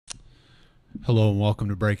Hello and welcome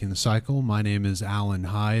to Breaking the Cycle. My name is Alan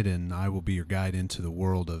Hyde, and I will be your guide into the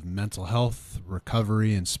world of mental health,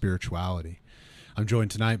 recovery, and spirituality. I'm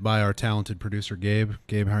joined tonight by our talented producer, Gabe.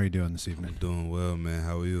 Gabe, how are you doing this evening? I'm doing well, man.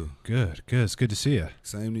 How are you? Good, good. It's good to see you.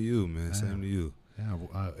 Same to you, man. Same to you.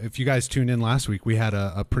 Yeah. If you guys tuned in last week, we had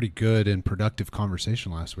a pretty good and productive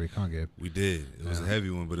conversation last week, huh, Gabe? We did. It was a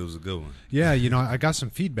heavy one, but it was a good one. Yeah, I got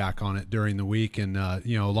some feedback on it during the week, and a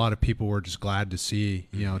lot of people were just glad to see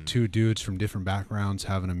two dudes from different backgrounds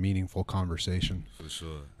having a meaningful conversation. For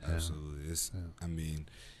sure, absolutely. I mean,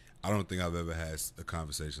 I don't think I've ever had a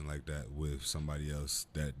conversation like that with somebody else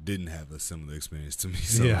that didn't have a similar experience to me.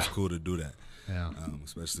 So it's cool to do that. Yeah,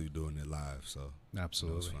 especially doing it live. So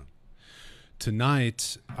absolutely, it was fun.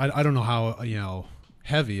 Tonight, I don't know how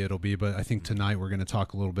heavy it'll be, but I think tonight we're going to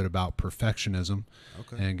talk a little bit about perfectionism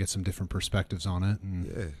and get some different perspectives on it.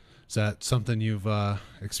 And is that something you've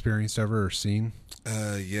experienced ever or seen?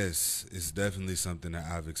 Yes, it's definitely something that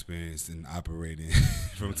I've experienced in operating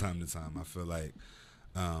from time to time. I feel like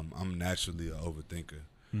I'm naturally an overthinker,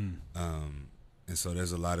 and so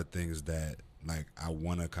there's a lot of things that I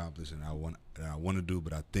want to accomplish and I want to do,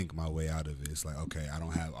 but I think my way out of it. It's like, okay, I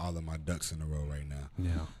don't have all of my ducks in a row right now.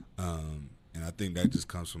 Yeah. And I think that just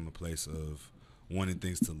comes from a place of wanting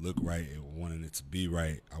things to look right and wanting it to be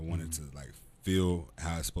right. I want it to feel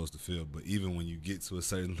how it's supposed to feel. But even when you get to a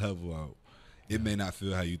certain level, it may not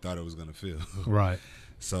feel how you thought it was going to feel. Right.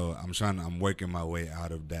 So I'm working my way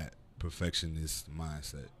out of that perfectionist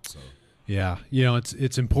mindset. So yeah,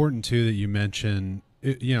 it's important too that you mention,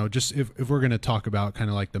 just if we're going to talk about kind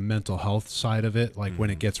of like the mental health side of it, when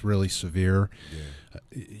it gets really severe,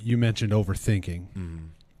 you mentioned overthinking.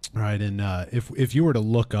 Right, and if you were to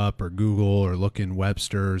look up or Google or look in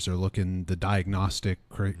Webster's or look in the diagnostic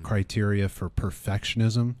criteria for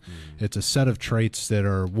perfectionism, it's a set of traits that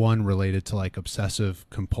are related to obsessive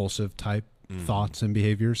compulsive type thoughts and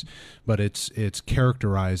behaviors, but it's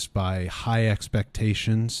characterized by high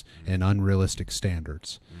expectations and unrealistic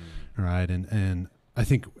standards. Right, and I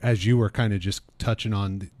think as you were kind of just touching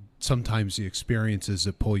on sometimes the experiences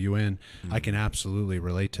that pull you in, I can absolutely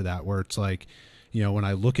relate to that, where it's like, when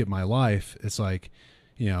I look at my life, it's like,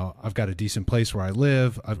 I've got a decent place where I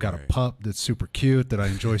live. I've got a pup that's super cute that I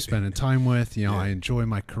enjoy spending time with. I enjoy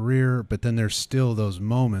my career. But then there's still those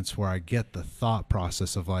moments where I get the thought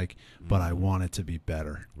process of but I want it to be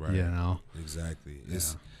better. Right. Exactly.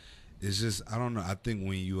 It's just, I don't know. I think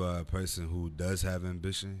when you are a person who does have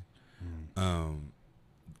ambition,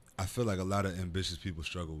 I feel like a lot of ambitious people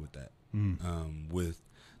struggle with that, with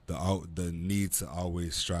the need to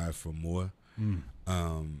always strive for more.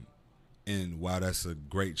 And while that's a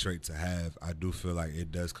great trait to have, I do feel like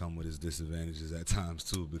it does come with its disadvantages at times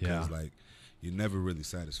too, because you're never really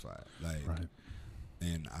satisfied.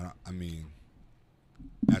 And I mean,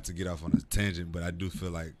 not to get off on a tangent, but I do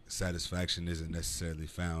feel like satisfaction isn't necessarily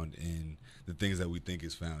found in the things that we think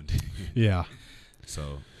is found in. Yeah.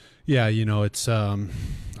 So. Yeah, it's. I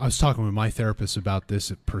was talking with my therapist about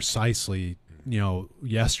this precisely,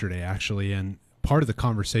 yesterday actually, and part of the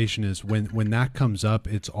conversation is when that comes up,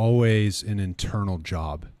 it's always an internal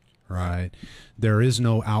job, right? There is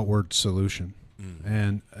no outward solution.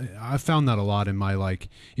 And I found that a lot in my,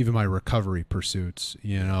 even my recovery pursuits.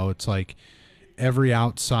 It's like every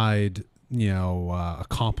outside,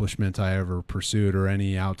 accomplishment I ever pursued or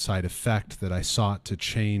any outside effect that I sought to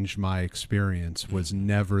change my experience was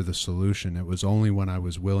never the solution. It was only when I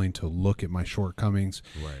was willing to look at my shortcomings.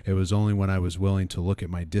 It was only when I was willing to look at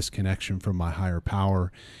my disconnection from my higher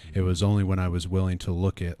power. It was only when I was willing to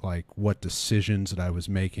look at what decisions that I was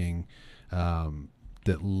making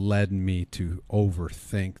that led me to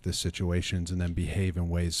overthink the situations and then behave in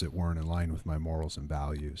ways that weren't in line with my morals and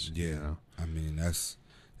values. I mean, that's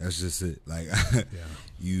just it.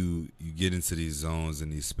 You get into these zones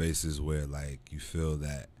and these spaces where you feel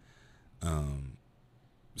that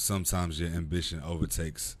sometimes your ambition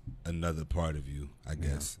overtakes another part of you, I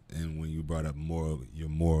guess. And when you brought up your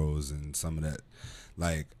morals and some of that,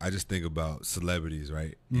 I just think about celebrities,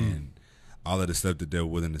 right? And all of the stuff that they're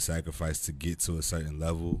willing to sacrifice to get to a certain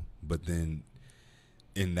level, but then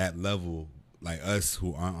in that level, us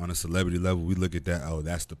who aren't on a celebrity level, we look at that,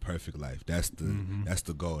 that's the perfect life. That's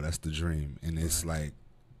the goal. That's the dream. And it's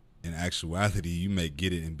in actuality, you may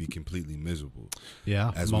get it and be completely miserable.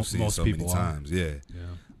 Yeah. As we've seen so many times.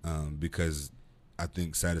 Because I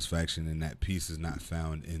think satisfaction in that piece is not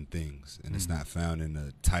found in things, and it's not found in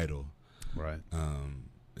a title. Right.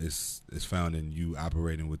 It's found in you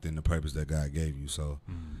operating within the purpose that God gave you. So,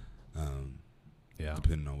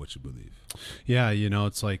 depending on what you believe. Yeah.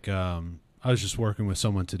 It's like, I was just working with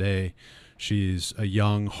someone today. She's a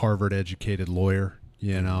young Harvard-educated lawyer,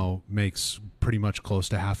 you know, makes pretty much close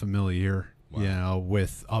to $500,000 a year. Wow. You know,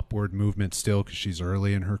 with upward movement still because she's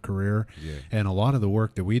early in her career. Yeah. And a lot of the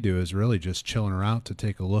work that we do is really just chilling her out to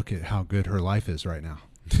take a look at how good her life is right now.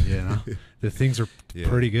 You know, the things are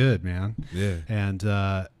pretty good, man. Yeah. And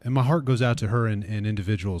my heart goes out to her and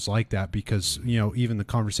individuals like that because, you know, even the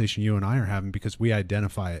conversation you and I are having, because we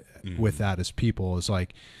identify with that as people, is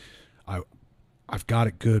like, I've got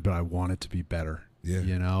it good, but I want it to be better. Yeah.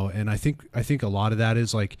 You know, and I think a lot of that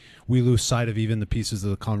is like we lose sight of even the pieces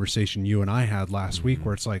of the conversation you and I had last week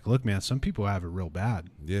where it's like, look, man, some people have it real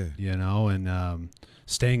bad. Yeah. You know, and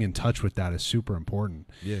staying in touch with that is super important.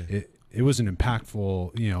 Yeah. It was an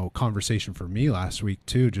impactful, you know, conversation for me last week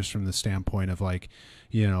too, just from the standpoint of like,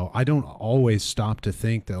 you know, I don't always stop to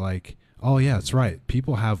think that like, oh yeah, that's right.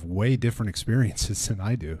 People have way different experiences than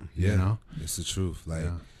I do. Yeah. You know, it's the truth. Like.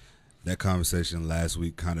 Yeah. That conversation last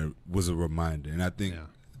week kind of was a reminder, and I think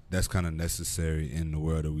that's kind of necessary in the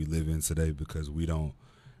world that we live in today because we don't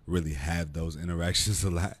really have those interactions a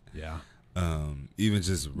lot. Yeah. Even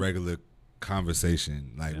just regular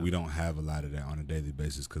conversation, like we don't have a lot of that on a daily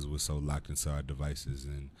basis because we're so locked into our devices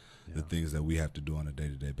and the things that we have to do on a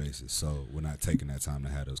day-to-day basis. So we're not taking that time to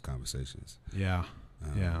have those conversations. Yeah.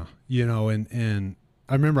 Yeah. You know, and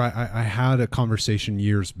I remember I had a conversation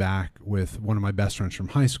years back with one of my best friends from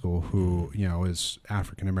high school who, you know, is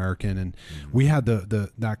African American, and we had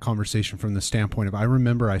that conversation from the standpoint of I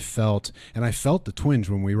remember I felt the twinge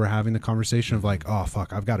when we were having the conversation of like, oh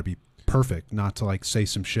fuck, I've got to be perfect not to like say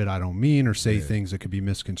some shit I don't mean or say things that could be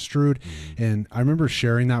misconstrued. And I remember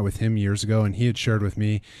sharing that with him years ago, and he had shared with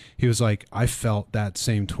me, he was like, I felt that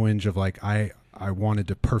same twinge of like I wanted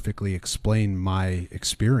to perfectly explain my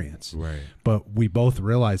experience. Right. But we both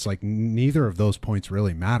realized like neither of those points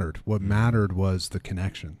really mattered. What mattered was the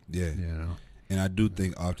connection. Yeah. You know? And I do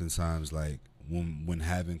think oftentimes like when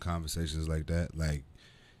having conversations like that, like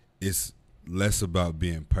it's less about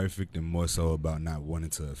being perfect and more so about not wanting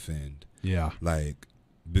to offend. Yeah. Like,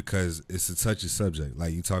 because it's a touchy subject.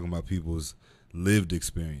 Like you talking about people's lived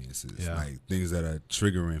experiences, like things that are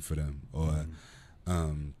triggering for them or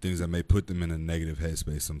things that may put them in a negative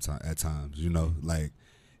headspace sometimes at times, you know, like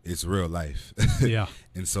it's real life. Yeah.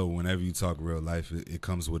 And so whenever you talk real life, it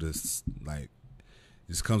comes with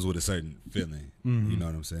it comes with a certain feeling. You know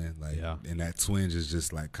what I'm saying? Like, and that twinge is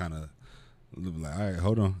just like kind of like, all right,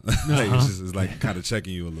 hold on. Like, it's like kind of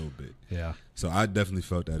checking you a little bit. Yeah. So I definitely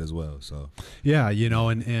felt that as well. So yeah, you know,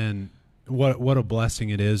 and what a blessing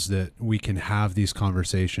it is that we can have these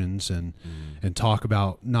conversations and talk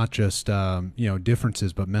about not just you know,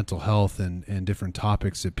 differences, but mental health and different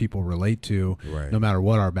topics that people relate to, no matter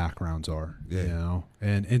what our backgrounds are. You know,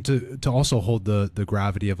 and to also hold the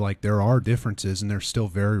gravity of like there are differences and they're still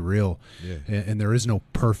very real, and there is no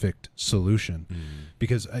perfect solution.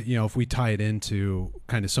 Because you know, if we tie it into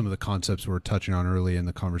kind of some of the concepts we're touching on early in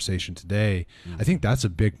the conversation today, I think that's a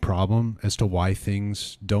big problem as to why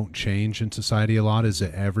things don't change in society a lot, is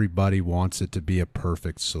that everybody wants it to be a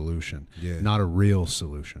perfect solution, not a real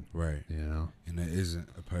solution. Right. You know, and there isn't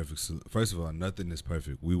a perfect solution. First of all, nothing is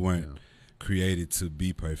perfect. We weren't created to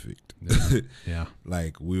be perfect. Yeah.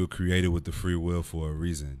 Like we were created with the free will for a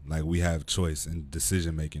reason. Like we have choice and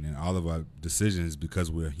decision making, and all of our decisions,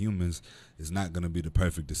 because we're humans, is not going to be the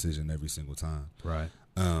perfect decision every single time. Right.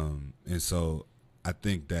 And so I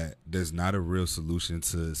think that there's not a real solution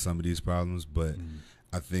to some of these problems, but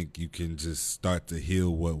I think you can just start to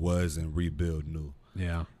heal what was and rebuild new.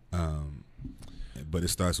 Yeah. But it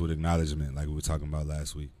starts with acknowledgement, like we were talking about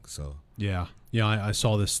last week. So yeah, I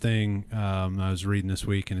saw this thing I was reading this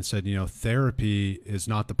week, and it said, you know, therapy is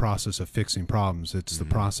not the process of fixing problems; it's the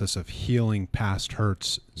process of healing past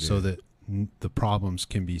hurts, so that the problems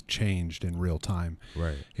can be changed in real time.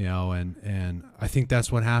 Right. You know, and I think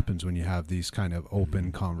that's what happens when you have these kind of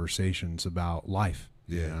open conversations about life.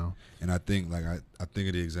 Yeah. You know? And I think like I think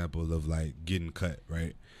of the example of like getting cut,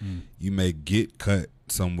 right? You may get cut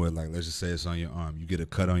somewhere, like let's just say it's on your arm. You get a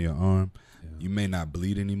cut on your arm. You may not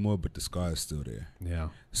bleed anymore, but the scar is still there. Yeah.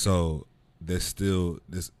 So there's still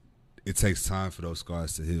this. It takes time for those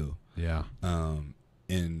scars to heal. Yeah.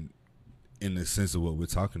 In the sense of what we're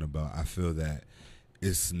talking about, I feel that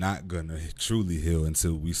it's not gonna truly heal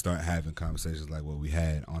until we start having conversations like what we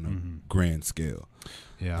had on a grand scale.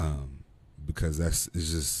 Yeah. Because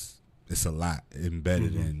it's a lot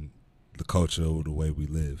embedded in the culture or the way we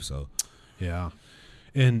live. So yeah.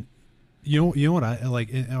 And you know what I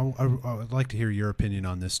like, I would like to hear your opinion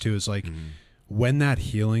on this too, is like when that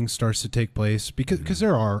healing starts to take place, because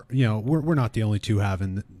there are, we're not the only two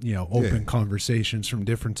having, open conversations from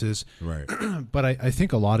differences. Right. But I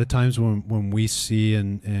think a lot of times when we see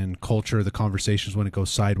in culture the conversations when it goes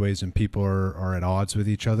sideways and people are at odds with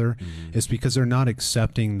each other, it's because they're not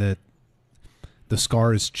accepting that the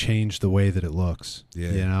scar has changed the way that it looks.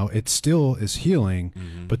 Yeah. It still is healing,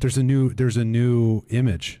 but there's a new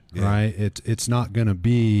image, right? It's not going to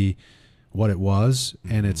be what it was,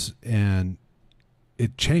 and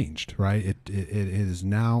it changed, right? It is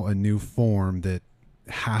now a new form that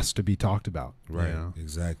has to be talked about. Right.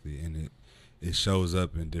 Exactly. And it shows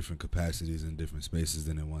up in different capacities in different spaces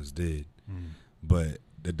than it once did. But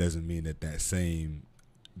that doesn't mean that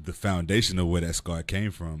the foundation of where that scar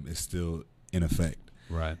came from is still in effect.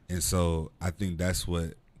 Right. And so I think that's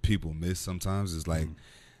what people miss sometimes is like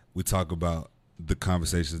we talk about the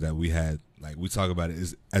conversations that we had, like we talk about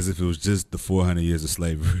it as if it was just the 400 years of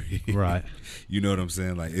slavery. Right. You know what I'm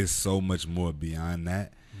saying? Like it's so much more beyond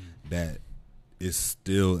that that is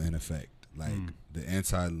still in effect. Like the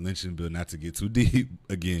anti-lynching bill, not to get too deep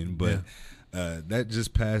again, but that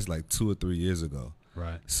just passed like 2 or 3 years ago.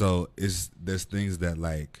 Right. So there's things that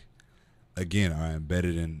like again are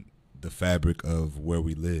embedded in the fabric of where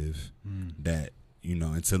we live that,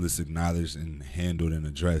 until it's acknowledged and handled and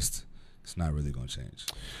addressed, it's not really going to change.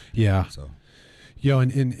 Yeah. So,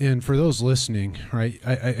 and for those listening, right,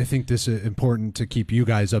 I think this is important to keep you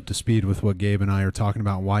guys up to speed with what Gabe and I are talking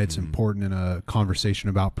about, why it's important in a conversation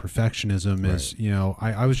about perfectionism is,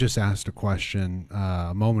 I was just asked a question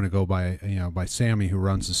a moment ago by Sammy, who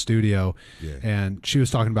runs the studio, and she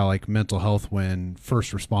was talking about like mental health when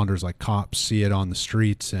first responders like cops see it on the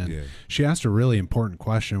streets, and she asked a really important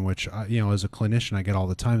question, which, as a clinician, I get all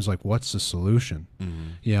the time, is like, what's the solution?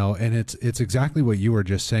 And it's exactly what you were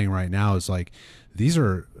just saying right now is like, these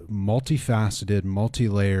are multifaceted,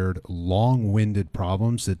 multi-layered, long-winded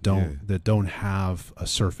problems that don't have a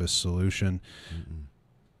surface solution.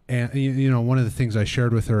 And one of the things I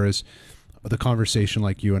shared with her is the conversation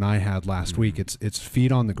like you and I had last week. It's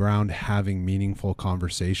feet on the ground having meaningful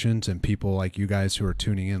conversations, and people like you guys who are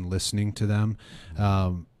tuning in, listening to them.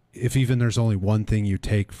 If even there's only one thing you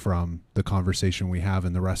take from the conversation we have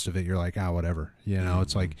and the rest of it, you're like, whatever,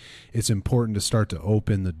 it's like, it's important to start to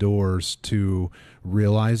open the doors to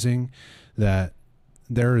realizing that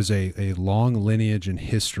there is a long lineage and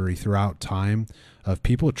history throughout time of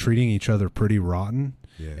people treating each other pretty rotten.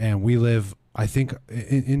 And we live, I think,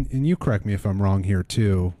 and you correct me if I'm wrong here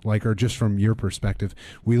too, like, or just from your perspective,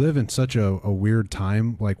 we live in such a weird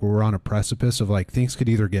time, like we're on a precipice of like things could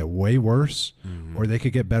either get way worse or they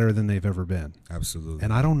could get better than they've ever been. Absolutely.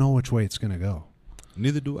 And I don't know which way it's going to go.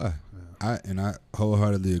 Neither do I. I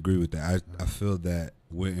wholeheartedly agree with that. I feel that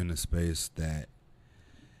we're in a space that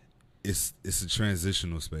it's a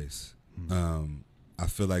transitional space. I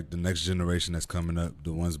feel like the next generation that's coming up,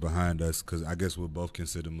 the ones behind us, because I guess we're both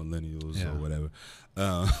considered millennials or whatever.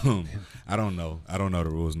 I don't know. I don't know the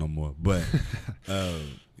rules no more. But,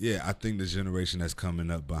 I think the generation that's coming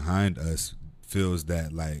up behind us feels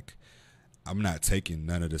that, like, I'm not taking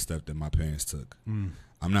none of the stuff that my parents took.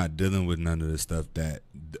 I'm not dealing with none of the stuff that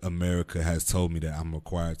America has told me that I'm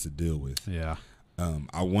required to deal with.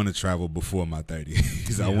 I want to travel before my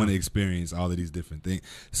 30s. I want to experience all of these different things.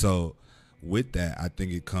 So with that, I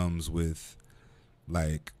think it comes with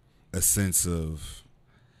like a sense of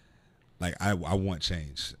like I want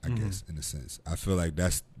change, I guess, in a sense. I feel like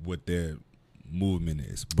that's what their movement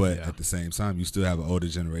is. But at the same time, you still have an older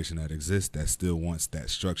generation that exists that still wants that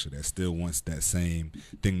structure, that still wants that same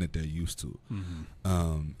thing that they're used to.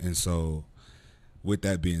 And so with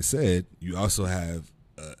that being said, you also have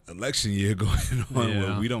an election year going on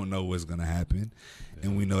where we don't know what's going to happen.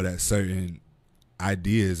 And we know that certain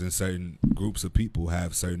ideas and certain groups of people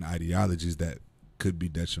have certain ideologies that could be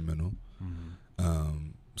detrimental.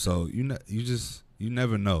 So you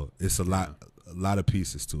never know. It's a lot of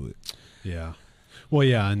pieces to it. Well,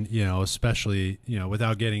 and especially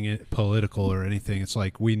without getting it political or anything, it's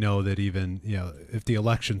like we know that even if the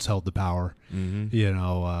elections held the power,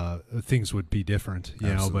 things would be different.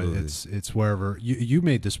 But it's wherever you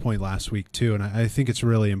made this point last week too, and I think it's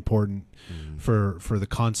really important for the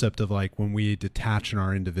concept of like when we detach in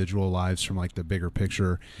our individual lives from like the bigger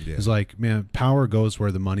picture. Is like, man, power goes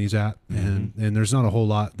where the money's at, and there's not a whole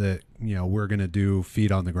lot that we're going to do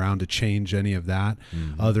feet on the ground to change any of that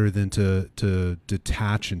other than to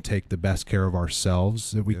detach and take the best care of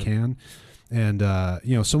ourselves that we can. And,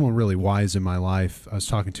 someone really wise in my life, I was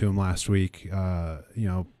talking to him last week,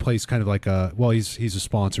 plays kind of like he's a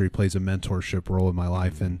sponsor. He plays a mentorship role in my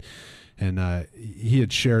life. And And he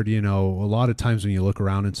had shared, you know, a lot of times when you look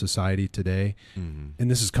around in society today, and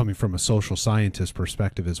this is coming from a social scientist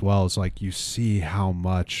perspective as well, it's like you see how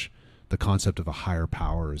much the concept of a higher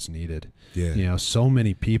power is needed. Yeah. You know, so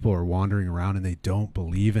many people are wandering around and they don't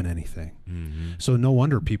believe in anything. So no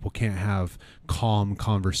wonder people can't have calm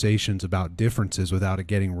conversations about differences without it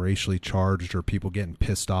getting racially charged or people getting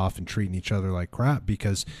pissed off and treating each other like crap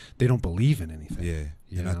because they don't believe in anything.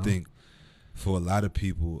 Yeah. And I think for a lot of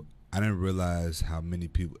people, I didn't realize how many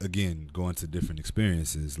people, again, going to different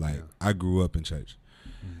experiences. Like, I grew up in church.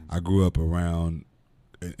 I grew up around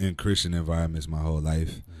in Christian environments my whole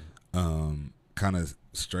life. Kind of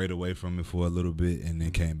strayed away from it for a little bit and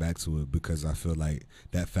then came back to it because I feel like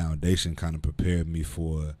that foundation kind of prepared me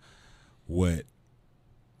for what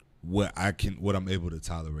I'm able to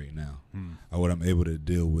tolerate now, or what I'm able to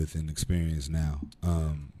deal with and experience now.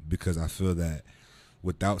 Because I feel that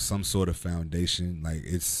without some sort of foundation, like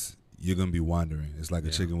you're gonna be wandering. It's like a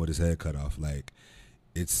chicken with his head cut off. Like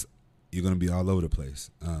you're gonna be all over the place.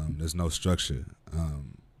 There's no structure.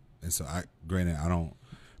 And so granted, I don't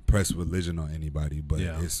press religion on anybody, but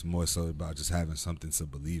it's more so about just having something to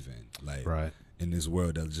believe in, like in this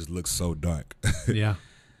world that just looks so dark.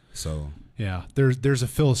 So there's a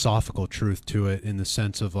philosophical truth to it in the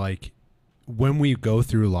sense of like when we go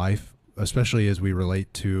through life, especially as we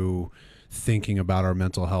relate to thinking about our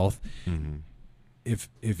mental health, if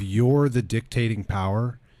you're the dictating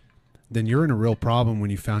power, then you're in a real problem when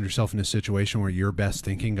you found yourself in a situation where your best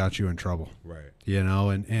thinking got you in trouble. Right. You know,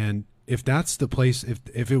 and if that's the place,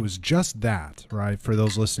 if it was just that, right, for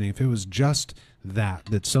those listening, if it was just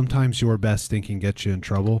that sometimes your best thinking gets you in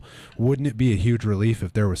trouble, wouldn't it be a huge relief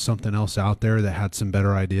if there was something else out there that had some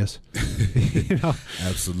better ideas? You know?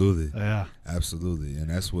 Absolutely. Yeah. Absolutely. And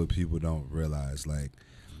that's what people don't realize. Like,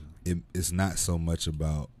 it's not so much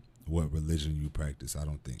about what religion you practice, I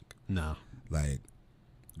don't think. No. Like,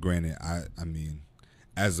 granted, I mean,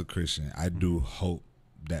 as a Christian, I do hope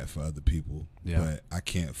that for other people, but I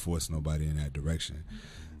can't force nobody in that direction.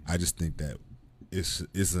 I just think that it's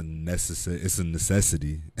a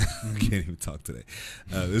necessity. I can't even talk today.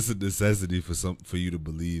 It's a necessity for you to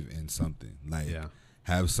believe in something. Like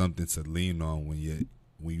have something to lean on when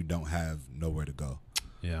you don't have nowhere to go.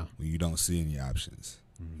 Yeah. When you don't see any options.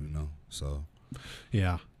 You know. So.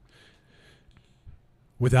 Yeah.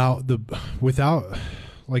 Without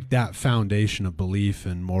like that foundation of belief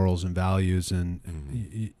and morals and values,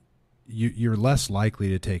 and you're less likely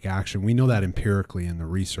to take action. We know that empirically in the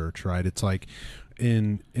research, right? It's like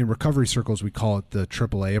in recovery circles, we call it the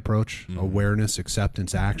AAA approach: awareness,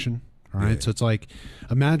 acceptance, action. All right. So it's like,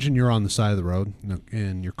 imagine you're on the side of the road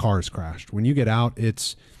and your car is crashed. When you get out,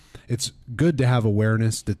 it's good to have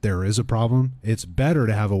awareness that there is a problem. It's better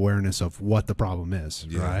to have awareness of what the problem is,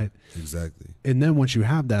 right? Exactly. And then once you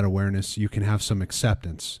have that awareness, you can have some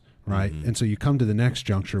acceptance, right? And so you come to the next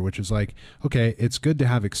juncture, which is like, okay, it's good to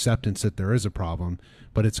have acceptance that there is a problem,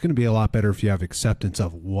 but it's going to be a lot better if you have acceptance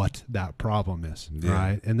of what that problem is,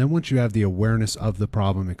 right? And then once you have the awareness of the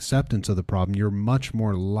problem, acceptance of the problem, you're much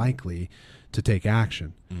more likely to take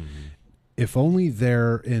action. If only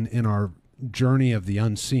there in our journey of the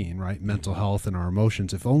unseen, right? Mental health and our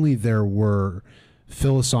emotions, if only there were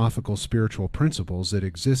philosophical, spiritual principles that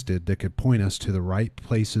existed that could point us to the right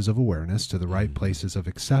places of awareness, to the right places of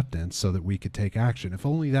acceptance so that we could take action. If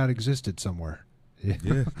only that existed somewhere.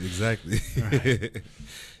 Yeah, exactly. Right.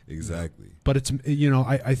 Exactly. But it's, you know,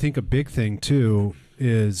 I think a big thing too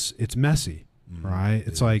is it's messy, right?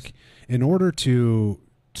 It's like in order to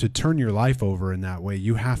turn your life over in that way,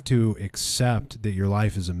 you have to accept that your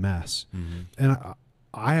life is a mess. And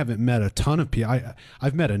I haven't met a ton of people.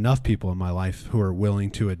 I've met enough people in my life who are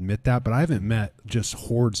willing to admit that, but I haven't met just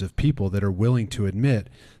hordes of people that are willing to admit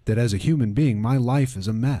that as a human being, my life is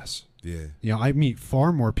a mess. Yeah. You know, I meet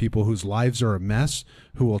far more people whose lives are a mess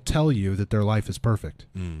who will tell you that their life is perfect.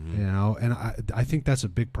 You know, and I think that's a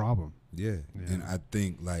big problem. Yeah. And I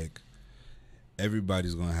think like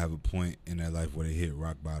everybody's going to have a point in their life where they hit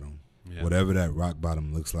rock bottom. Whatever that rock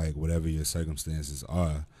bottom looks like, whatever your circumstances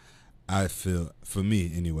are, I feel, for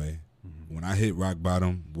me anyway, when I hit rock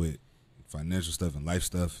bottom with financial stuff and life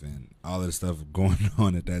stuff and all of the stuff going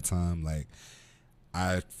on at that time, like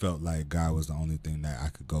I felt like God was the only thing that I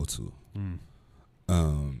could go to.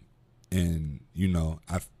 And you know,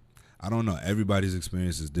 I don't know, everybody's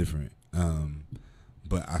experience is different.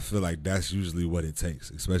 But I feel like that's usually what it takes,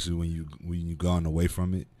 especially when you gone away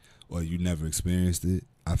from it or you never experienced it.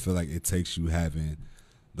 I feel like it takes you having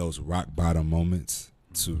those rock bottom moments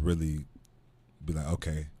to really be like,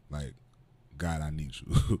 okay, like, God, I need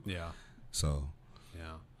you. Yeah. So.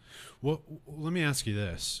 Yeah. Well, let me ask you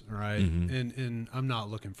this, all right? And I'm not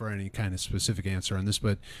looking for any kind of specific answer on this,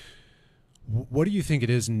 but what do you think it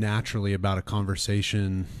is naturally about a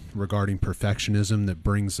conversation regarding perfectionism that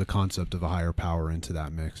brings the concept of a higher power into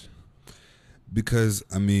that mix? Because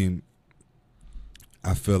I mean,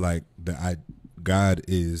 I feel like God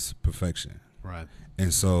is perfection, right?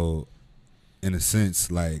 And so, in a sense,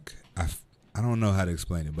 like I don't know how to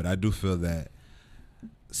explain it, but I do feel that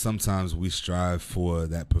sometimes we strive for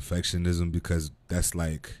that perfectionism because that's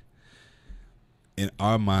like, in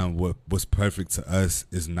our mind, what's perfect to us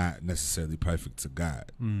is not necessarily perfect to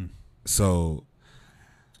God. So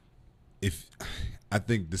I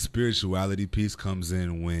think the spirituality piece comes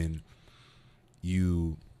in when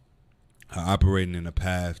you are operating in a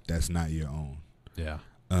path that's not your own. Yeah.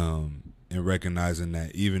 And recognizing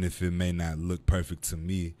that even if it may not look perfect to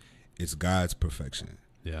me, it's God's perfection.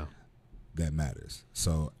 Yeah. That matters.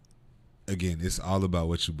 So again, it's all about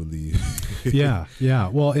what you believe. Yeah.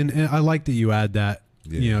 Well, and I like that you add that.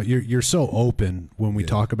 You know, you're so open when we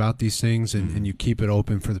talk about these things, and you keep it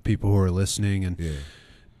open for the people who are listening.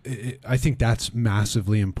 And I think that's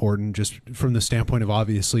massively important, just from the standpoint of,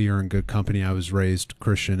 obviously you're in good company. I was raised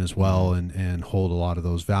Christian as well, and hold a lot of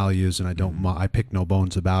those values, and I pick no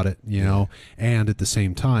bones about it, you know. And at the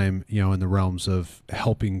same time, you know, in the realms of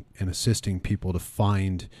helping and assisting people to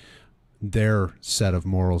find their set of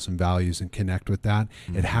morals and values and connect with that,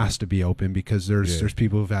 it has to be open, because there's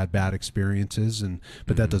people who've had bad experiences,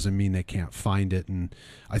 but that doesn't mean they can't find it. And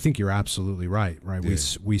I think you're absolutely right.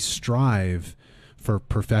 We strive for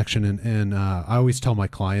perfection, and I always tell my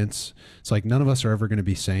clients, it's like, none of us are ever going to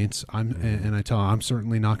be saints. And I tell them, I'm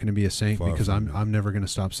certainly not going to be a saint, because I'm never going to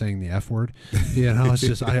stop saying the F word. You know, it's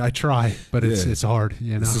just I try, but it's hard.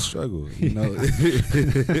 You know, it's a struggle. You know,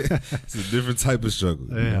 it's a different type of struggle.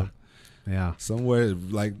 Yeah. Yeah. Somewhere,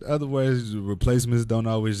 like, other words, replacements don't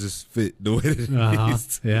always just fit the way that it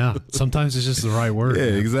needs to. Yeah. Sometimes it's just the right word. Yeah,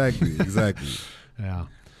 exactly. Yeah.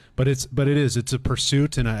 But it's a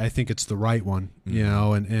pursuit, and I think it's the right one, you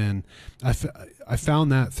know, and I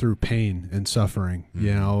found that through pain and suffering,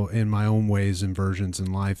 you know, in my own ways and versions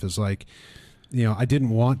in life, is like, you know, I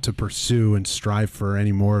didn't want to pursue and strive for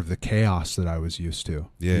any more of the chaos that I was used to.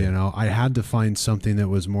 Yeah. You know, I had to find something that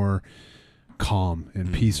was more calm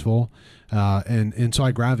and peaceful, and so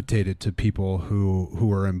I gravitated to people who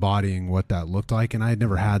were embodying what that looked like, and I had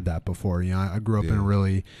never had that before. You know, I grew up in a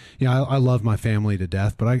really, you know, I love my family to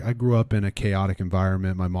death, but I grew up in a chaotic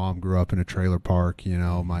environment. My mom grew up in a trailer park. You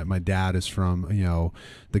know, my dad is from, you know,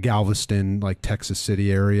 the Galveston, like, Texas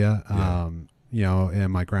City area. You know,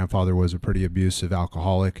 and my grandfather was a pretty abusive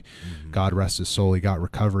alcoholic. God rest his soul. He got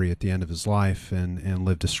recovery at the end of his life, and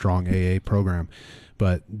lived a strong AA program.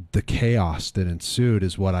 But the chaos that ensued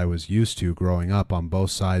is what I was used to growing up on both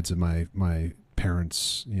sides of my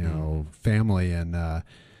parents', you know, family. And I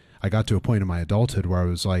got to a point in my adulthood where I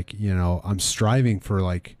was like, you know, I'm striving for,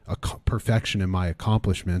 like, a perfection in my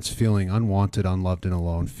accomplishments, feeling unwanted, unloved, and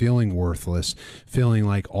alone, feeling worthless, feeling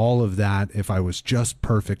like all of that, if I was just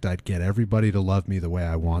perfect, I'd get everybody to love me the way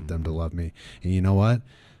I want them to love me. And you know what?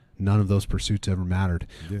 None of those pursuits ever mattered.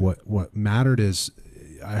 What mattered is,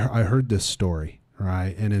 I heard this story.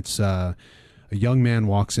 Right. And it's a young man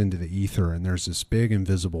walks into the ether, and there's this big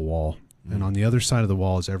invisible wall. And on the other side of the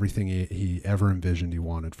wall is everything he ever envisioned he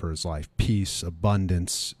wanted for his life: peace,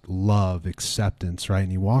 abundance, love, acceptance. Right.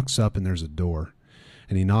 And he walks up, and there's a door,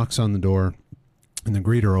 and he knocks on the door, and the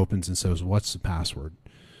greeter opens and says, "What's the password?"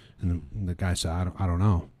 And the guy said, I don't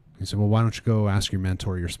know. He said, "Well, why don't you go ask your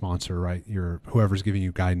mentor, your sponsor, right? Whoever's giving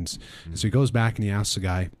you guidance." And so he goes back and he asks the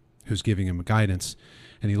guy who's giving him guidance.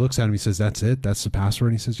 And he looks at him, he says, "That's it? That's the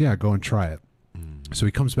password?" And he says, "Yeah, go and try it." So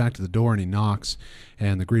he comes back to the door and he knocks,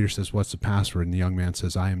 and the greeter says, "What's the password?" And the young man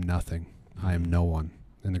says, "I am nothing. I am no one."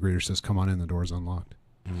 And the greeter says, "Come on in, the door's unlocked."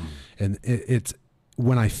 And it's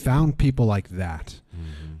when I found people like that,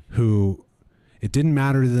 who, it didn't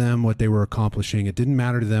matter to them what they were accomplishing. It didn't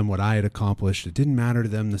matter to them what I had accomplished. It didn't matter to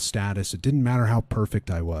them the status. It didn't matter how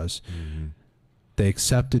perfect I was. They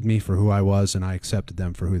accepted me for who I was, and I accepted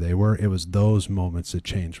them for who they were. It was those moments that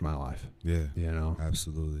changed my life. Yeah, you know,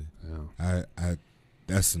 absolutely. Yeah. I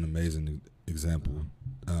that's an amazing example,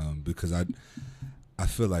 because I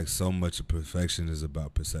feel like so much of perfection is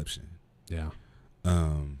about perception. Yeah.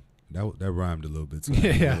 That rhymed a little bit. So I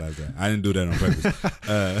didn't realize that. I didn't do that on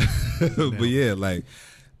purpose. But yeah, like,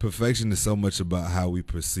 perfection is so much about how we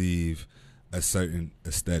perceive a certain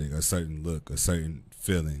aesthetic, a certain look, a certain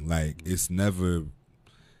feeling. Like, it's never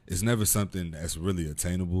something that's really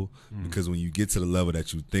attainable, because when you get to the level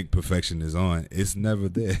that you think perfection is on, it's never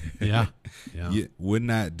there. Yeah. We're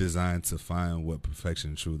not designed to find what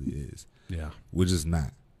perfection truly is. Yeah. We're just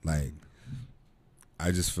not. Like,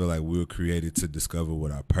 I just feel like we were created to discover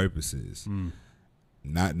what our purpose is,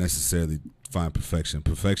 not necessarily find perfection.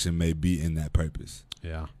 Perfection may be in that purpose.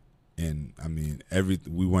 Yeah. And I mean,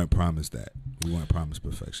 we weren't promised that. We weren't promised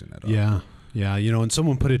perfection at all. Yeah. Yeah. You know, and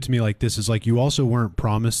someone put it to me like this, is like, you also weren't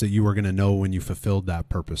promised that you were going to know when you fulfilled that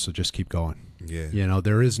purpose. So just keep going. Yeah. You know,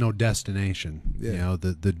 there is no destination. Yeah. You know,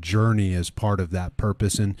 the journey is part of that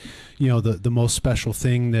purpose. And, you know, the most special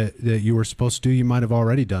thing that you were supposed to do, you might have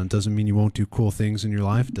already done. Doesn't mean you won't do cool things in your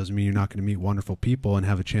life. Doesn't mean you're not going to meet wonderful people and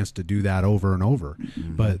have a chance to do that over and over.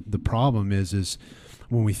 But the problem is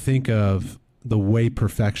when we think of the way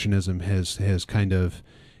perfectionism has kind of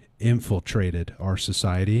infiltrated our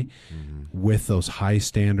society with those high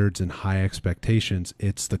standards and high expectations,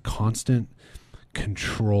 it's the constant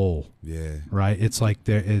control. Yeah. Right. It's like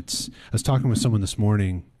I was talking with someone this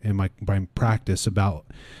morning in my practice about,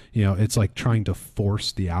 you know, it's like trying to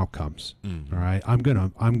force the outcomes. All right. I'm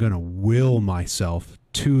gonna will myself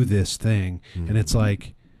to this thing. And it's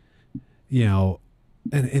like, you know,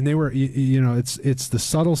 and they were, you know, it's the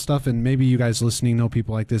subtle stuff. And maybe you guys listening know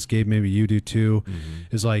people like this. Gabe, maybe you do too.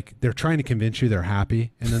 Is like, they're trying to convince you they're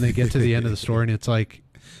happy. And then they get to the end of the story and it's like,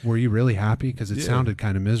 were you really happy? Because it sounded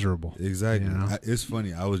kind of miserable. Exactly. You know? It's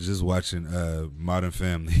funny. I was just watching Modern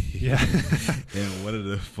Family. Yeah. And one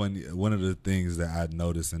of the things that I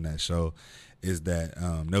noticed in that show is that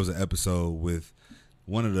there was an episode with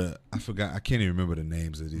one of the, I can't even remember the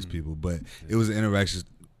names of these people, but it was an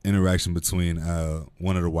interaction between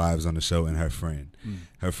one of the wives on the show and her friend.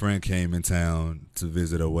 Her friend came in town to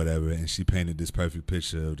visit or whatever, and she painted this perfect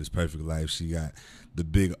picture of this perfect life. She got the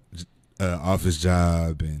big office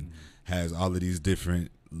job and has all of these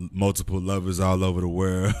different multiple lovers all over the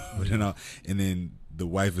world. And then the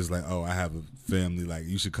wife is like, oh, I have a family, like,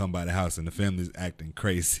 you should come by the house, and the family's acting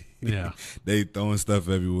crazy. Yeah. They throwing stuff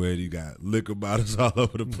everywhere. You got liquor bottles all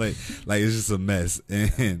over the place. Like, it's just a mess.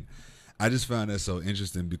 And I just found that so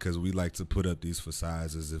interesting because we like to put up these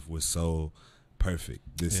facades as if we're so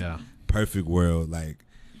perfect, this perfect world. Like,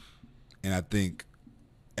 and I think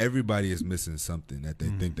everybody is missing something that they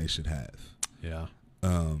think they should have. Yeah.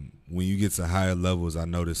 When you get to higher levels, I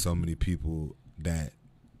notice so many people that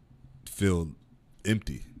feel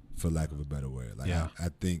empty, for lack of a better word. Like, I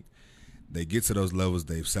think they get to those levels,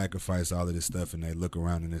 they've sacrificed all of this stuff, and they look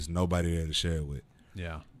around and there's nobody there to share it with.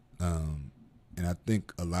 Yeah. And I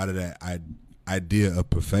think a lot of that idea of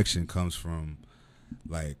perfection comes from,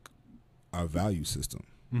 like, our value system.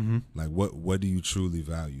 Like, what do you truly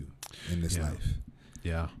value in this life?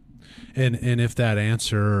 Yeah. And if that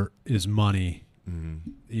answer is money,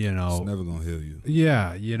 you know, it's never gonna heal you.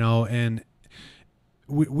 Yeah, you know, and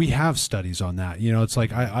we have studies on that. You know, it's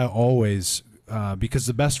like I always because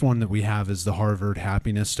the best one that we have is the Harvard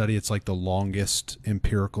happiness study. It's like the longest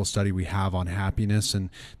empirical study we have on happiness, and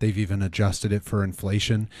they've even adjusted it for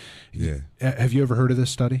inflation. Yeah. Have you ever heard of this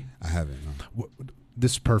study? I haven't. No.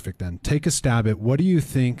 This is perfect then. Take a stab at what do you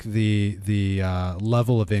think the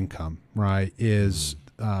level of income, right, is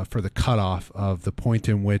for the cutoff of the point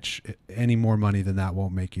in which any more money than that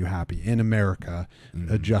won't make you happy in America,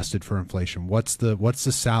 adjusted for inflation? What's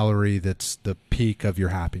the salary that's the peak of your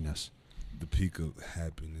happiness? The peak of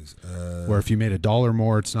happiness. Where if you made $1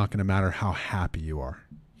 more, it's not going to matter how happy you are.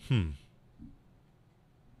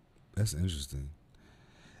 That's interesting.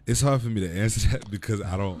 It's hard for me to answer that because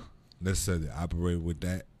I don't necessarily operate with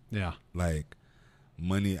that. Yeah. Like,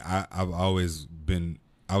 money, I've been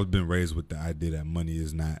raised with the idea that money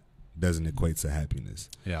doesn't equate to happiness.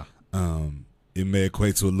 Yeah. It may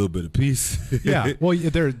equate to a little bit of peace. Yeah. Well,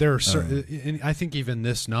 there are certain, and I think even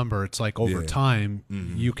this number, it's like over time,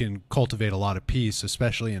 you can cultivate a lot of peace,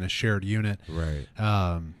 especially in a shared unit. Right.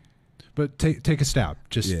 But take a stab.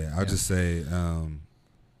 I'll just say,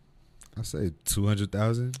 I'll say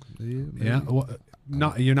 200,000 a year. Maybe. Yeah. Well,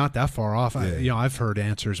 you're not that far off. I've heard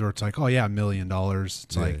answers where it's like, oh yeah, $1 million.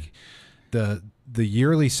 It's like the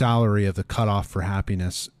yearly salary of the cutoff for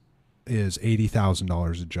happiness is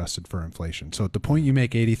 $80,000 adjusted for inflation. So at the point you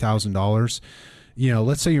make $80,000, you know,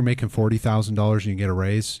 let's say you're making $40,000 and you get a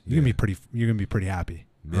raise, you're gonna be pretty happy,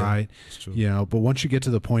 right? That's true. You know, but once you get to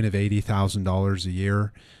the point of $80,000 a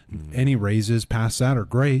year, any raises past that are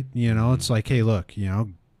great. You know, it's like, hey, look, you know,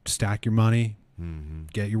 stack your money,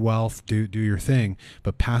 get your wealth, do your thing.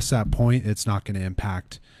 But past that point, it's not going to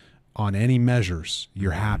impact on any measures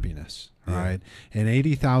your happiness, right? And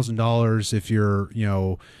 $80,000, if you're, you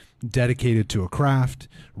know, dedicated to a craft,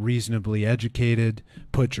 reasonably educated,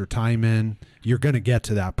 put your time in, you're going to get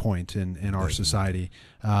to that point in our society.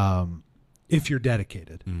 if you're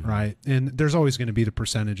dedicated, right? And there's always going to be the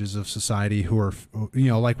percentages of society who are,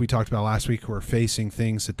 like we talked about last week, who are facing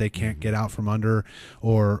things that they can't get out from under,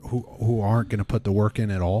 or who aren't going to put the work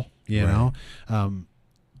in at all, you know?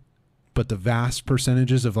 But the vast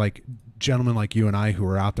percentages of like gentlemen like you and I who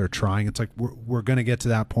are out there trying, it's like we're going to get to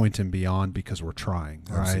that point and beyond because we're trying,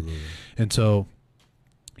 right? Absolutely. And so,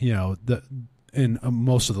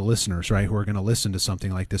 most of the listeners, right, who are going to listen to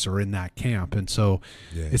something like this are in that camp. And so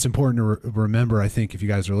it's important to remember, I think, if you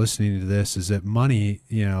guys are listening to this, is that money,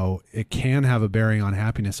 it can have a bearing on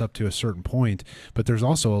happiness up to a certain point, but there's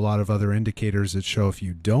also a lot of other indicators that show if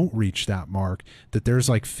you don't reach that mark, that there's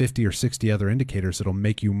like 50 or 60 other indicators that'll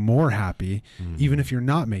make you more happy, even if you're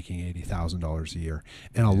not making $80,000 a year.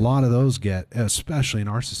 And a lot of those get, especially in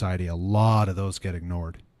our society, a lot of those get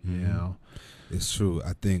ignored, It's true.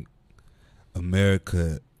 I think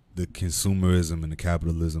America, the consumerism and the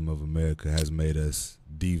capitalism of America has made us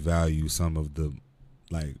devalue some of the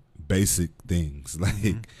like basic things,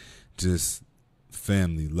 like just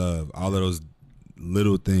family, love, all of those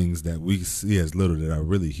little things that we see as little that are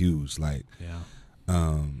really huge. Like,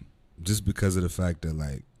 just because of the fact that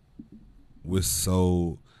like we're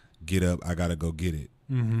so get up, I gotta go get it.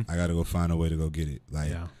 I gotta go find a way to go get it.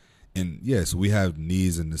 Like, and yes, we have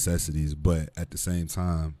needs and necessities, but at the same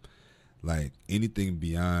time, like anything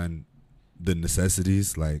beyond the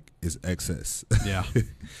necessities, like, is excess.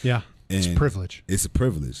 It's a privilege. It's a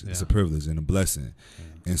privilege. It's a privilege and a blessing.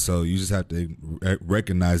 And so you just have to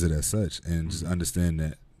recognize it as such and just understand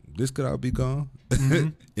that this could all be gone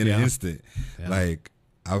in an instant. Like,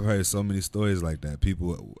 I've heard so many stories like that.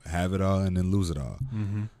 People have it all and then lose it all.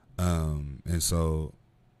 And so,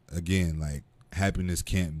 again, like, happiness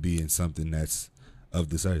can't be in something that's of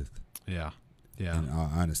this earth. In all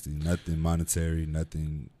honesty, nothing monetary,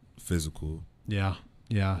 nothing physical. Some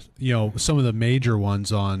of the major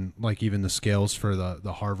ones on like even the scales for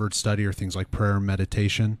the Harvard study are things like prayer and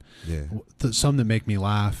meditation. Some that make me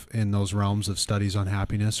laugh in those realms of studies on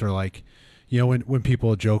happiness are like, when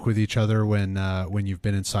people joke with each other when you've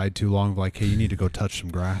been inside too long, like, hey, you need to go touch some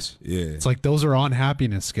grass. It's like those are on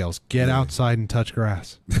happiness scales. Get outside and touch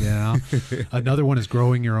grass. Another one is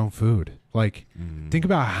growing your own food. Like, think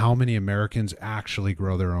about how many Americans actually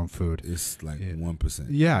grow their own food. It's like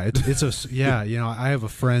 1%. I have a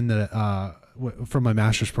friend that from my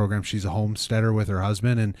master's program, she's a homesteader with her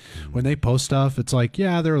husband, and when they post stuff, it's like,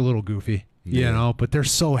 they're a little goofy, but they're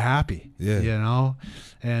so happy,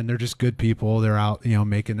 and they're just good people. They're out,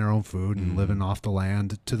 making their own food and living off the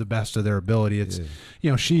land to the best of their ability. It's,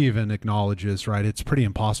 she even acknowledges, right, it's pretty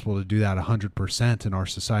impossible to do that 100% in our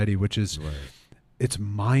society, which is, it's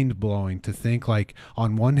mind-blowing to think, like,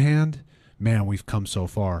 on one hand, man, we've come so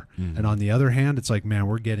far. And on the other hand, it's like, man,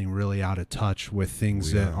 we're getting really out of touch with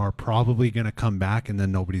things that are probably going to come back, and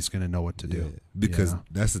then nobody's going to know what to do. Because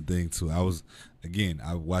that's the thing, too. I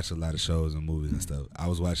watch a lot of shows and movies and stuff. I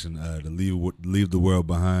was watching the Leave the World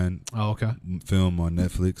Behind film on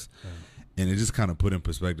Netflix. And it just kind of put in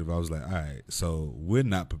perspective. I was like, all right, so we're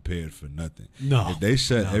not prepared for nothing. If they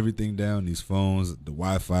shut everything down, these phones, the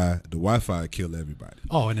Wi-Fi kill everybody.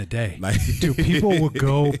 Oh, in a day. Like, dude, people would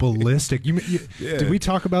go ballistic. Did we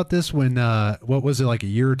talk about this when, what was it, like a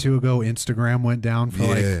year or two ago, Instagram went down for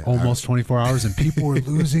like almost 24 hours and people were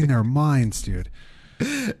losing their minds, dude.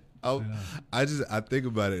 I think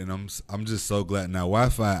about it and I'm just so glad. Now,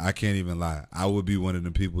 Wi-Fi, I can't even lie. I would be one of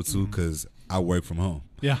the people too, because I work from home.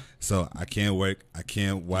 So I can't work. I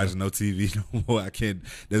can't watch no TV no more. I can't.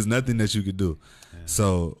 There's nothing that you could do.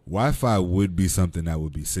 So Wi-Fi would be something that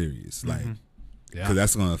would be serious, like, because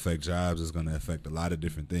that's going to affect jobs. It's going to affect a lot of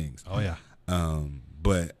different things.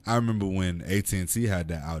 But I remember when AT&T had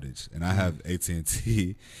that outage, and I have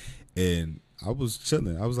AT&T, and I was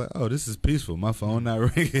chilling. I was like, oh, this is peaceful. My phone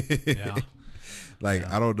not ringing.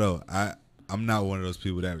 I don't know. I'm not one of those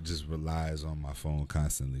people that just relies on my phone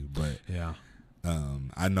constantly, but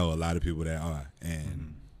I know a lot of people that are,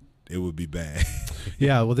 and it would be bad.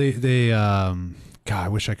 Well, they God, I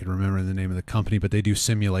wish I could remember the name of the company, but they do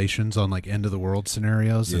simulations on like end of the world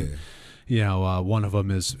scenarios. And, one of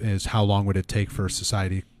them is how long would it take for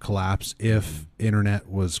society to collapse if internet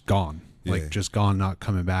was gone? Like just gone, not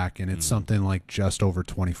coming back. And it's something like just over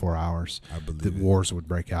 24 hours. I believe the wars would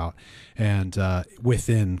break out. And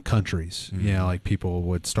within countries, like people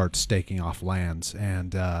would start staking off lands.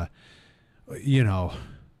 And, I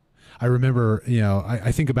remember,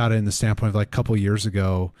 I think about it in the standpoint of like a couple of years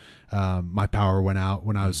ago, my power went out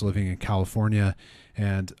when I was living in California.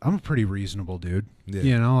 And I'm a pretty reasonable dude. Yeah.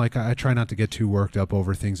 You know, like I try not to get too worked up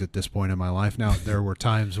over things at this point in my life. Now, there were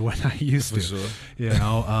times when I used For to, sure. you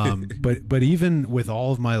know, but even with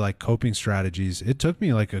all of my like coping strategies, it took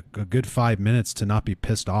me like a good 5 minutes to not be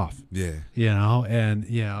pissed off. Yeah. You know, and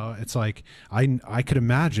you know, it's like I could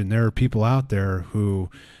imagine there are people out there who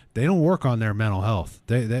they don't work on their mental health.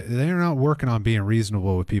 They're not working on being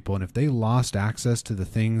reasonable with people. And if they lost access to the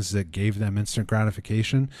things that gave them instant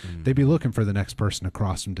gratification, they'd be looking for the next person to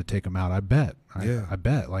cross them to take them out. I bet. I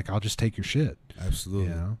bet. Like, I'll just take your shit. Absolutely.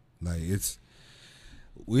 You know? Like,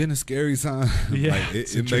 we're in a scary time. Yeah, like,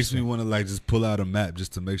 it makes me want to like just pull out a map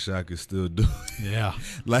just to make sure I can still do it. Yeah.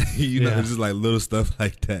 Like, you know, Yeah. just like little stuff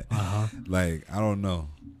like that. Uh-huh. Like, I don't know.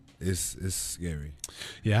 It's scary.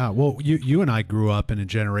 Yeah. Well, you and I grew up in a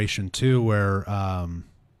generation too where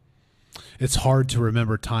it's hard to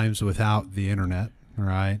remember times without the internet,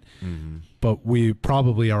 right? Mm-hmm. But we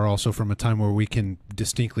probably are also from a time where we can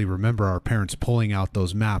distinctly remember our parents pulling out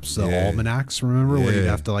those maps, the almanacs, remember, where you'd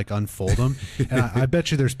have to like unfold them. And I bet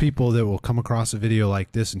you there's people that will come across a video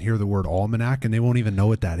like this and hear the word almanac and they won't even know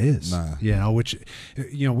what that is. Nah. You know, which,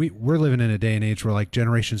 you know, we're living in a day and age where like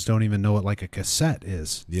generations don't even know what like a cassette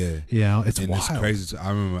is. Yeah. You know, it's and wild. It's crazy. I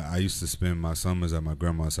remember I used to spend my summers at my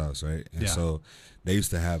grandma's house, right? And so they used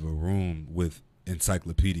to have a room with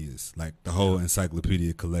encyclopedias, like the whole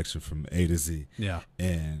encyclopedia collection from A to Z. Yeah.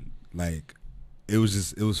 And like it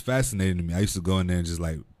was fascinating to me. I used to go in there and just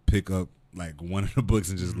like pick up like one of the books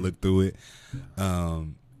and just look through it.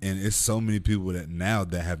 And it's so many people that now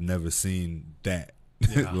that have never seen that.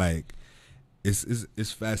 Yeah. Like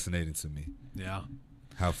it's fascinating to me. Yeah.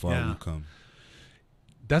 How far we've come.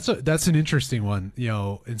 That's an interesting one, you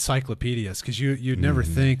know, encyclopedias, because you'd never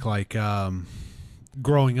think like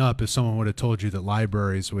growing up, if someone would have told you that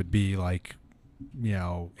libraries would be like, you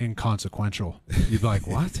know, inconsequential, you'd be like,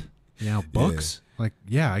 what? You know, books? Like,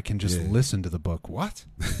 yeah, I can just listen to the book. What?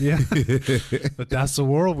 Yeah. But that's the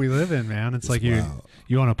world we live in, man. It's like wild.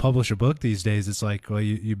 you want to publish a book these days. It's like, well,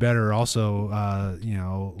 you better also, you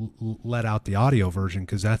know, let out the audio version,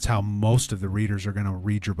 because that's how most of the readers are going to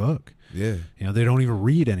read your book. Yeah. You know, they don't even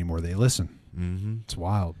read anymore. They listen. Mm-hmm. It's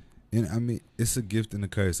wild. And I mean, it's a gift and a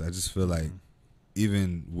curse. I just feel like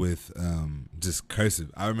even with just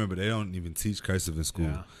cursive, I remember they don't even teach cursive in school.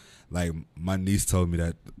 Yeah. Like my niece told me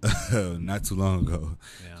that not too long ago.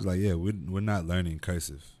 Yeah. She's like, yeah, we're not learning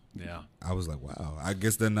cursive. Yeah. I was like, wow, I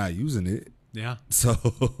guess they're not using it. Yeah. So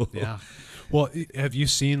yeah. Well, have you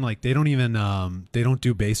seen like they don't even they don't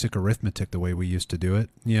do basic arithmetic the way we used to do it?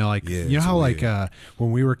 You know, like you know how weird. like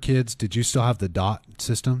when we were kids, did you still have the dot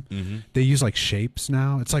system? Mm-hmm. They use like shapes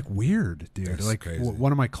now. It's like weird, dude. That's like crazy.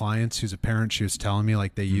 One of my clients who's a parent, she was telling me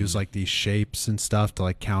like they use like these shapes and stuff to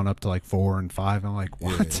like count up to like 4 and 5. I'm like,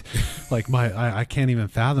 what? Yeah. Like I can't even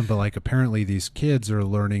fathom. But like apparently these kids are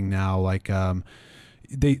learning now like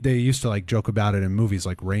they used to like joke about it in movies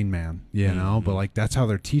like Rain Man, you know, but like that's how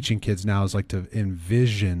they're teaching kids now, is like to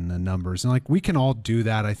envision the numbers. And like we can all do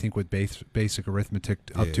that, I think, with basic arithmetic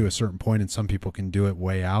up to a certain point, and some people can do it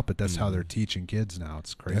way out, but that's how they're teaching kids now.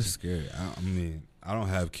 It's crazy. That's scary. I mean, I don't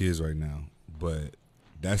have kids right now, but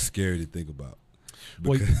that's scary to think about.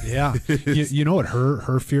 Well, yeah. You know what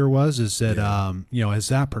her fear was, is that you know, as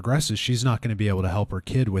that progresses, she's not going to be able to help her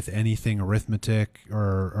kid with anything arithmetic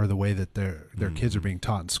or the way that their kids are being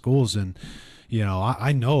taught in schools. And you know,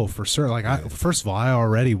 I know for certain, like first of all, I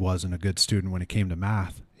already wasn't a good student when it came to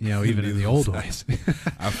math, you know, even in the old ways.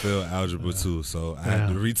 I failed algebra too, so I had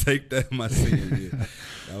to retake that my senior year.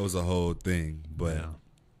 That was a whole thing. But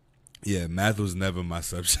yeah, math was never my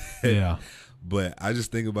subject. Yeah. But I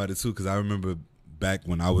just think about it too, because I remember back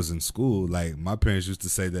when I was in school, like my parents used to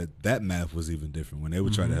say that math was even different when they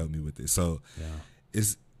would try to help me with it. So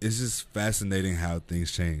it's just fascinating how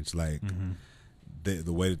things change. Like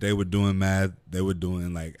the way that they were doing math, they were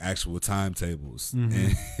doing like actual timetables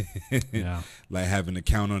and like having to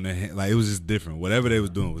count on their hand. Like it was just different. Whatever they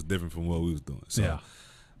was doing was different from what we was doing. So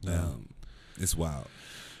it's wild.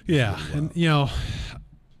 Yeah, it's really wild. and you know,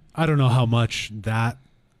 I don't know how much that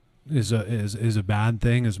is a bad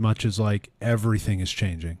thing, as much as like everything is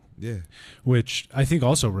changing. Yeah. Which I think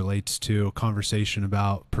also relates to a conversation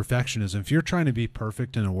about perfectionism. If you're trying to be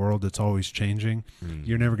perfect in a world that's always changing,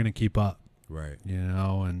 you're never going to keep up. Right. You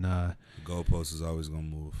know, and the goalpost is always going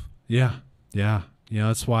to move. Yeah. Yeah. You know,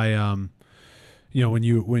 that's why you know, when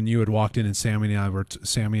you had walked in and Sammy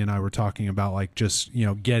and I were talking about like just, you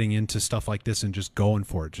know, getting into stuff like this and just going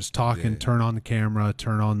for it. Just talking, turn on the camera,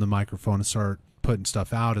 turn on the microphone and start putting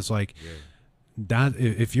stuff out, is like that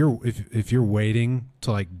if you're waiting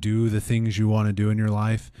to like do the things you want to do in your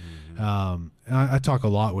life, I talk a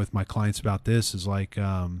lot with my clients about this, is like,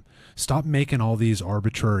 stop making all these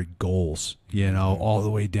arbitrary goals, you know, all the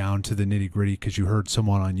way down to the nitty gritty because you heard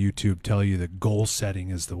someone on YouTube tell you that goal setting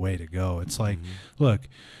is the way to go. It's like, look,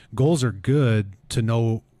 goals are good to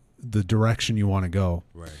know the direction you want to go.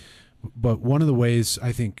 Right. But one of the ways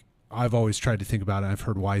I think I've always tried to think about it, and I've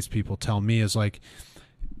heard wise people tell me, is like,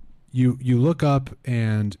 you look up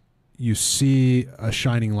and you see a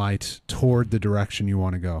shining light toward the direction you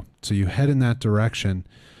want to go. So you head in that direction,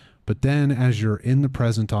 but then as you're in the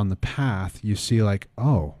present on the path, you see like,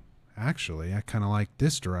 oh, actually, I kind of like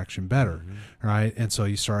this direction better, right? And so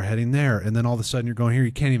you start heading there, and then all of a sudden you're going here.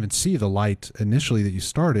 You can't even see the light initially that you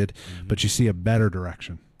started, but you see a better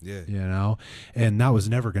direction. Yeah. You know, and that was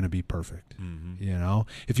never going to be perfect. You know,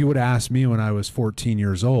 if you would have asked me when I was 14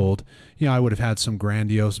 years old, you know, I would have had some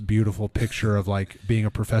grandiose, beautiful picture of like being a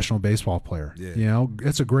professional baseball player. Yeah. You know,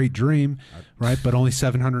 it's a great dream, right? But only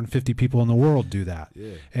 750 people in the world do that.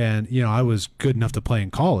 Yeah. And, you know, I was good enough to play in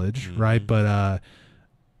college, right? But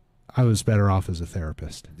I was better off as a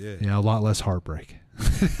therapist. Yeah. You know, a lot less heartbreak.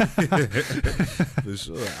 For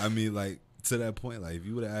sure. I mean, like, to that point, like, if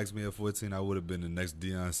you would have asked me at 14, I would have been the next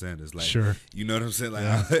Deion Sanders. Like, sure. You know what I'm saying?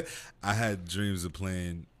 Like, I had dreams of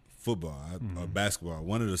playing football or basketball,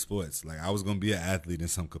 one of the sports. Like, I was going to be an athlete in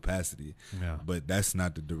some capacity. Yeah. But that's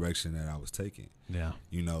not the direction that I was taking. Yeah.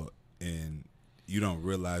 You know, and you don't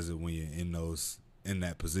realize it when you're in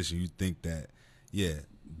that position. You think that, yeah,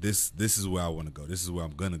 this is where I want to go. This is where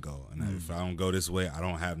I'm going to go. And if I don't go this way, I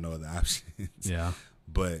don't have no other options. Yeah.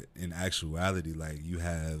 But in actuality, like, you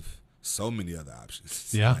have so many other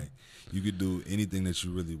options. Yeah. Like, you could do anything that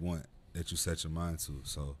you really want, that you set your mind to.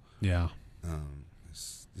 So yeah,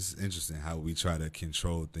 it's interesting how we try to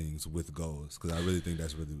control things with goals, because I really think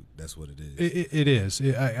that's what it is. It is.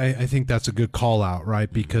 I think that's a good call out,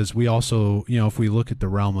 right? Because we also, you know, if we look at the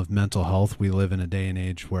realm of mental health, we live in a day and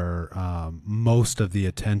age where most of the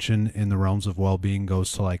attention in the realms of well-being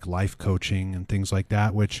goes to like life coaching and things like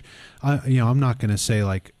that, which, you know, I'm not going to say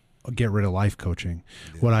like get rid of life coaching.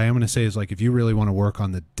 Yeah. What I am going to say is, like, if you really want to work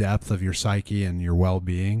on the depth of your psyche and your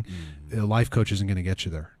well-being, a life coach isn't going to get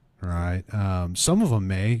you there. Right. Some of them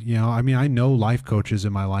may, you know, I mean, I know life coaches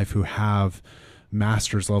in my life who have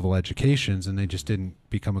master's level educations, and they just didn't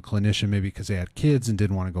become a clinician, maybe because they had kids and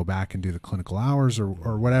didn't want to go back and do the clinical hours or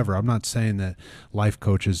whatever. I'm not saying that life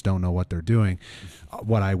coaches don't know what they're doing.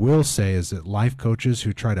 What I will say is that life coaches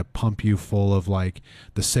who try to pump you full of like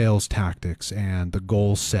the sales tactics and the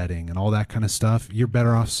goal setting and all that kind of stuff, you're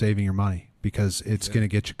better off saving your money, because it's going to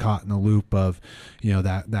get you caught in the loop of, you know,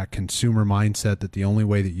 that consumer mindset that the only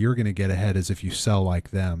way that you're going to get ahead is if you sell like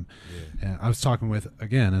them. Yeah. And I was talking with,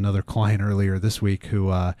 again, another client earlier this week who,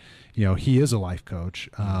 you know, he is a life coach.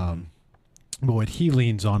 But what he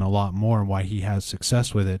leans on a lot more, and why he has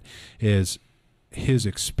success with it, is his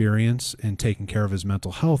experience in taking care of his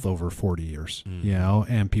mental health over 40 years, you know,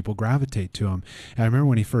 and people gravitate to him. And I remember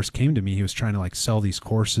when he first came to me, he was trying to like sell these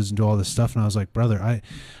courses and do all this stuff. And I was like, brother,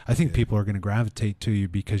 I think people are going to gravitate to you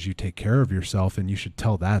because you take care of yourself, and you should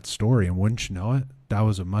tell that story. And wouldn't you know it, that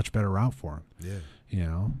was a much better route for him. Yeah. You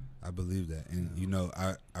know, I believe that. And, you know,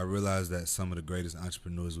 I realized that some of the greatest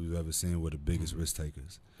entrepreneurs we've ever seen were the biggest risk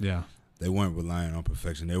takers. Yeah. They weren't relying on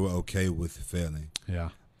perfection. They were okay with failing. Yeah.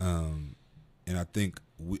 And I think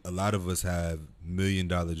a lot of us have $1 million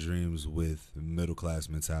dreams with middle-class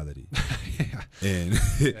mentality. Yeah. And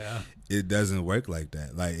it doesn't work like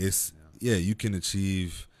that. Like, it's, you can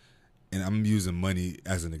achieve, and I'm using money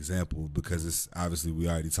as an example because it's obviously, we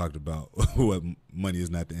already talked about what money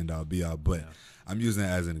is not the end-all be-all, but I'm using it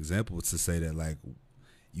as an example to say that, like,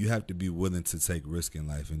 you have to be willing to take risk in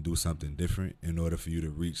life and do something different in order for you to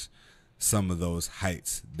reach some of those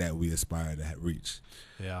heights that we aspire to reach.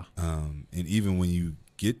 Yeah. And even when you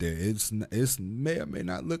get there, it's may or may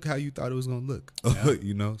not look how you thought it was going to look. Yeah.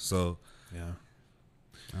 You know? So, yeah.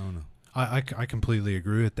 I don't know. I completely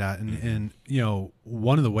agree with that. And, you know,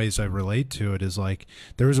 one of the ways I relate to it is like,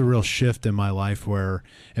 there was a real shift in my life where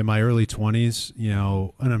in my early 20s, you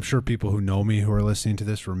know, and I'm sure people who know me who are listening to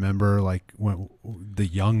this remember, like, when the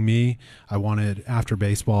young me, I wanted, after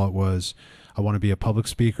baseball, it was, I want to be a public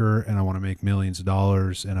speaker, and I want to make millions of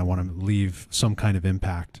dollars, and I want to leave some kind of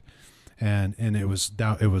impact. And it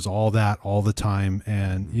was all that all the time.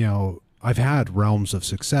 And, you know, I've had realms of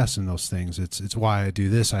success in those things. It's why I do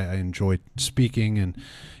this. I enjoy speaking. And,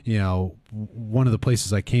 you know, one of the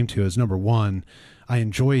places I came to is, number one, I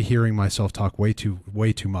enjoy hearing myself talk way too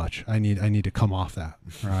much. I need to come off that.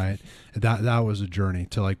 Right. That was a journey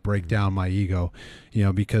to like break down my ego, you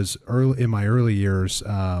know, because in my early years,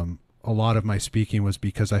 a lot of my speaking was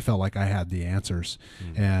because I felt like I had the answers.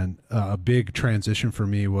 And a big transition for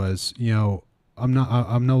me was, you know,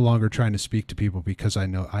 I'm no longer trying to speak to people because I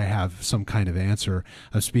know I have some kind of answer.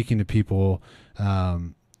 I'm speaking to people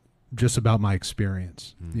just about my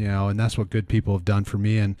experience, you know, and that's what good people have done for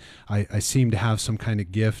me. And I seem to have some kind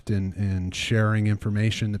of gift in sharing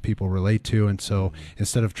information that people relate to. And so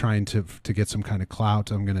instead of trying to get some kind of clout,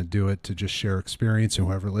 I'm going to do it to just share experience, and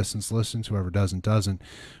whoever listens, listens, whoever doesn't, doesn't.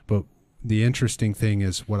 But the interesting thing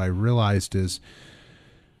is, what I realized is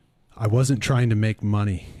I wasn't trying to make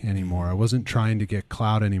money anymore. I wasn't trying to get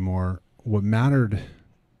clout anymore. What mattered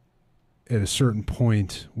at a certain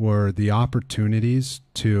point were the opportunities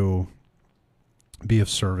to be of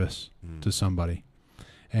service to somebody,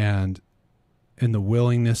 and the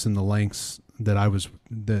willingness and the lengths that I was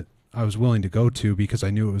willing to go to, because I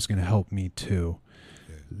knew it was going to help me too.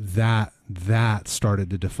 That started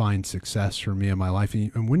to define success for me in my life.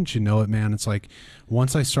 And wouldn't you know it, man, it's like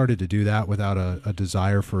once I started to do that without a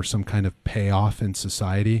desire for some kind of payoff in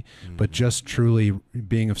society, but just truly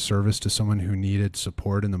being of service to someone who needed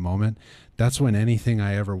support in the moment, that's when anything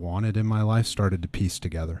I ever wanted in my life started to piece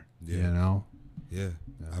together. You know? Yeah,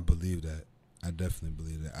 I believe that. I definitely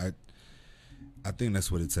believe that. I think that's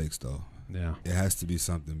what it takes, though. Yeah. It has to be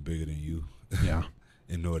something bigger than you. Yeah.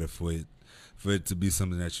 In order for it to be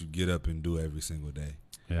something that you get up and do every single day.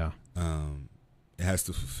 Yeah. It has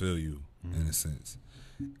to fulfill you in a sense.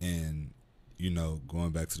 And, you know,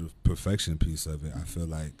 going back to the perfection piece of it, I feel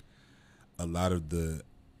like a lot of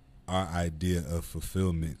our idea of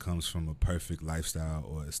fulfillment comes from a perfect lifestyle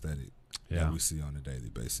or aesthetic that we see on a daily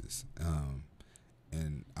basis.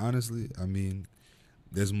 And honestly, I mean,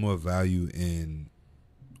 there's more value in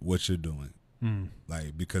what you're doing.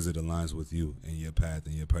 Like, because it aligns with you and your path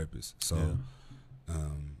and your purpose. So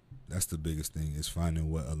that's the biggest thing, is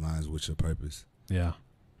finding what aligns with your purpose. Yeah.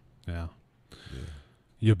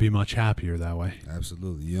 You'll be much happier that way.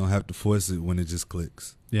 Absolutely. You don't have to force it when it just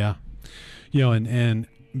clicks. Yeah. You know, and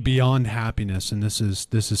beyond happiness, and this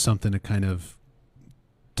is something to kind of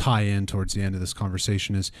tie in towards the end of this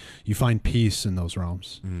conversation, is you find peace in those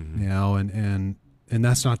realms. You know, and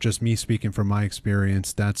that's not just me speaking from my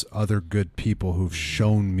experience. That's other good people who've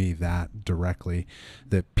shown me that directly,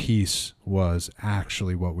 that peace was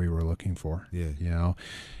actually what we were looking for. Yeah. You know,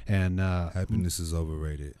 and happiness is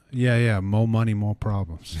overrated. Yeah. More money, more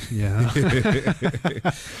problems. Yeah.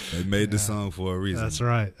 They made the song for a reason. That's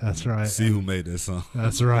right. See who made that song.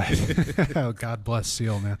 That's right. Oh, God bless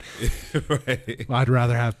Seal, man. Right. I'd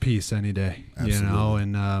rather have peace any day. Absolutely. You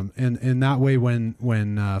know, and that way,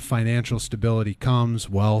 when financial stability comes,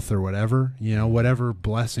 wealth or whatever, you know, whatever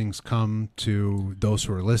blessings come to those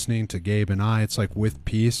who are listening, to Gabe and I, it's like, with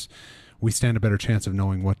peace, we stand a better chance of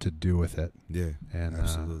knowing what to do with it. Yeah, and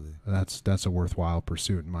absolutely. That's a worthwhile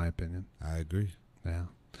pursuit, in my opinion. I agree. Yeah.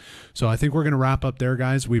 So I think we're going to wrap up there,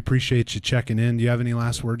 guys. We appreciate you checking in. Do you have any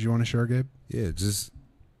last words you want to share, Gabe? Yeah, just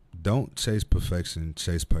don't chase perfection,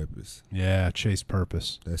 chase purpose. Yeah, chase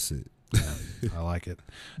purpose. That's it. Yeah, I like it.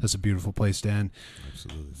 That's a beautiful place to end.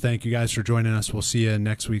 Absolutely. Thank you guys for joining us. We'll see you in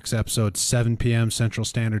next week's episode, 7 p.m. Central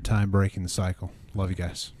Standard Time, Breaking the Cycle. Love you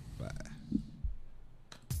guys. Bye.